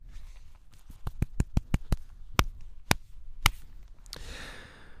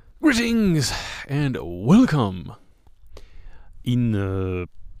Greetings and welcome in a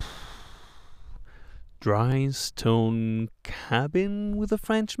dry stone cabin with a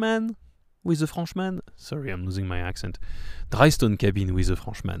Frenchman. With a Frenchman? Sorry, I'm losing my accent. Dry stone cabin with a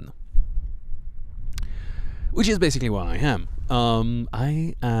Frenchman. Which is basically where I am.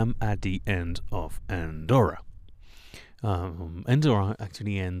 I am at the end of Andorra. Andorra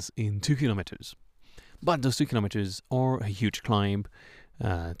actually ends in 2 kilometers. But those 2 kilometers are a huge climb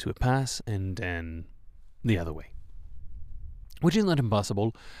to a pass and then the other way. Which is not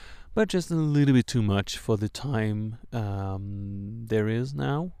impossible, but just a little bit too much for the time there is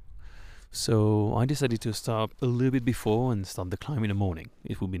now. So I decided to stop a little bit before and start the climb in the morning.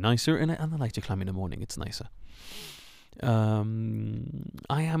 It would be nicer, and I like to climb in the morning, it's nicer.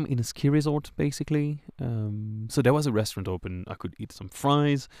 I am in a ski resort, basically. So there was a restaurant open. I could eat some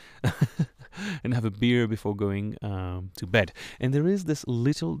fries and have a beer before going to bed. And there is this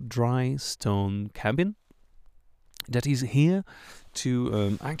little dry stone cabin that is here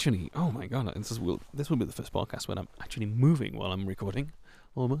to actually. Oh my god! This will be the first podcast when I'm actually moving while I'm recording,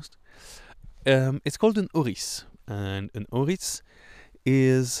 almost. It's called an oris, and an oris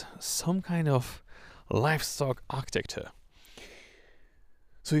is some kind of livestock architecture.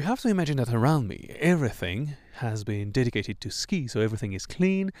 So you have to imagine that around me, everything has been dedicated to ski. So everything is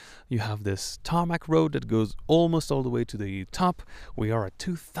clean. You have this tarmac road that goes almost all the way to the top. We are at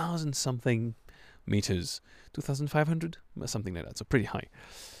 2,000 something meters, 2,500, something like that. So pretty high.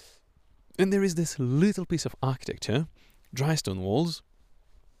 And there is this little piece of architecture, dry stone walls,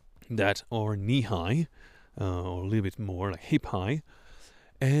 that are knee high, or a little bit more like hip high.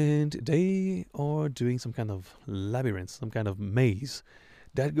 And they are doing some kind of labyrinth, some kind of maze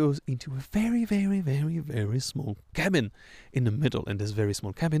that goes into a very, very, very, very small cabin in the middle. And this very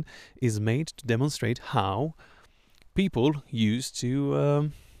small cabin is made to demonstrate how people used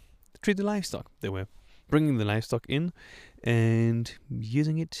to treat the livestock. They were bringing the livestock in and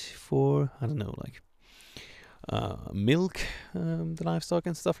using it for, I don't know, like milk, the livestock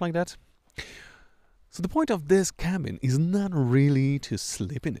and stuff like that. So the point of this cabin is not really to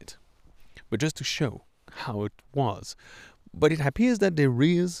sleep in it, but just to show how it was. But it appears that there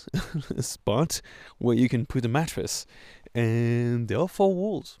is a spot where you can put a mattress, and there are 4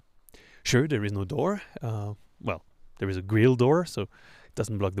 walls. Sure, there is no door. Well, there is a grill door, so it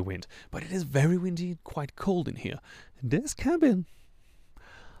doesn't block the wind. But it is very windy, quite cold in here. And this cabin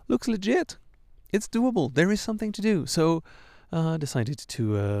looks legit. It's doable. There is something to do. So I decided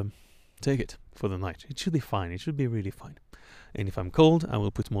to take it for the night. It should be fine. It should be really fine. And if I'm cold, I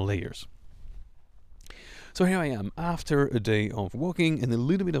will put more layers. So here I am after a day of walking and a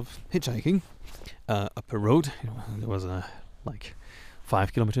little bit of hitchhiking up a road. There was like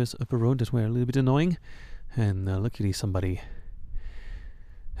 5 kilometers up a road that were a little bit annoying. And luckily somebody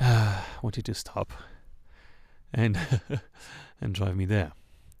wanted to stop and and drive me there.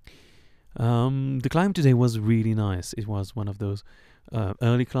 The climb today was really nice. It was one of those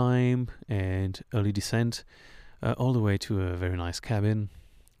early climb and early descent all the way to a very nice cabin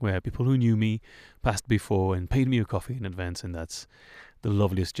where people who knew me passed before and paid me a coffee in advance, and that's the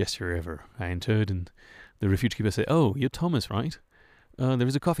loveliest gesture ever. I entered and the refuge keeper said, "Oh, you're Thomas, right? There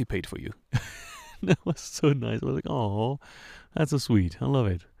is a coffee paid for you." That was so nice. I was like, "Oh, that's so sweet. I love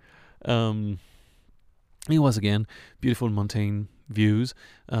it." It was again beautiful mountain views,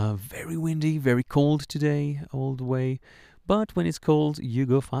 very windy, very cold today all the way, but when it's cold you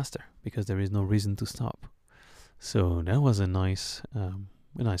go faster because there is no reason to stop. So that was a nice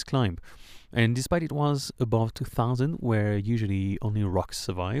climb, and despite it was above 2,000 where usually only rocks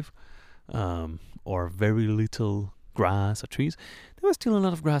survive, or very little grass or trees, there was still a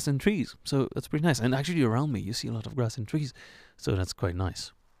lot of grass and trees, so that's pretty nice. And actually around me you see a lot of grass and trees, so that's quite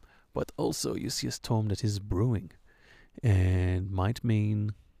nice. But also you see a storm that is brewing and might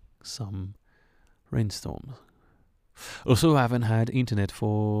mean some rainstorms. Also, I haven't had internet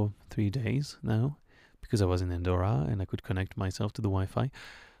for 3 days now because I was in Andorra and I could connect myself to the Wi-Fi.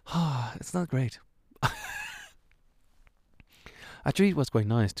 It's not great. Actually, it was quite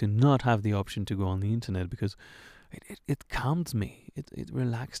nice to not have the option to go on the internet because it calmed me. It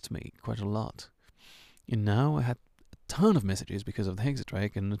relaxed me quite a lot. And now I had a ton of messages because of the exit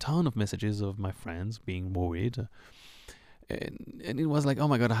track and a ton of messages of my friends being worried. And it was like, oh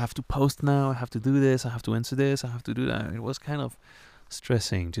my god, I have to post now, I have to do this, I have to answer this, I have to do that. It was kind of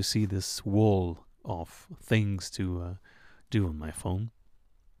stressing to see this wall of things to do on my phone.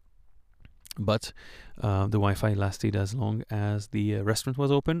 But the Wi-Fi lasted as long as the restaurant was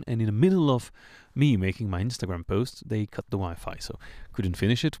open, and in the middle of me making my Instagram post, they cut the Wi-Fi, so couldn't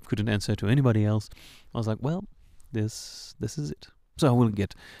finish it, couldn't answer to anybody else. I was like, well, this is it. So I will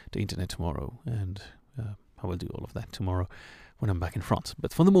get the internet tomorrow, and I will do all of that tomorrow when I'm back in France.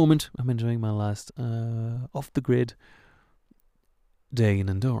 But for the moment, I'm enjoying my last off-the-grid day in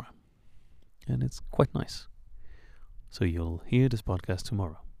Andorra, and it's quite nice. So you'll hear this podcast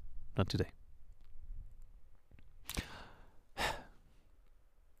tomorrow, not today.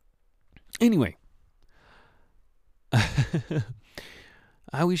 Anyway,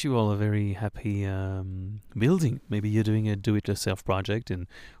 I wish you all a very happy building. Maybe you're doing a do-it-yourself project, and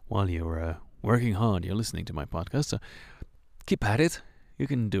while you're working hard, you're listening to my podcast. So keep at it. You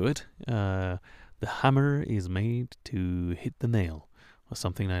can do it. The hammer is made to hit the nail, or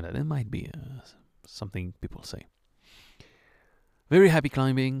something like that. It might be something people say. Very happy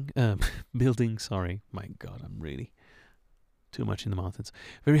climbing, building. Sorry, my God, I'm really too much in the mountains.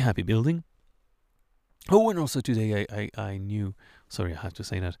 Very happy building. Oh, and also today I knew, sorry, I have to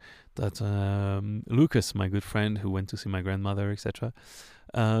say that Lucas, my good friend who went to see my grandmother, etc.,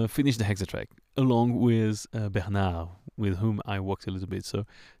 finished the Hexatrek along with Bernard, with whom I walked a little bit. So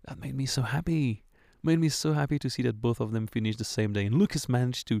that made me so happy. Made me so happy to see that both of them finished the same day. And Lucas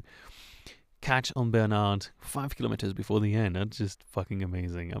managed to catch on Bernard 5 kilometers before the end. That's just fucking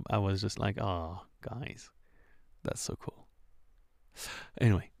amazing. I was just like, guys, that's so cool.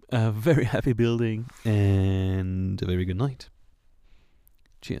 Anyway, a very happy building and a very good night.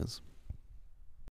 Cheers.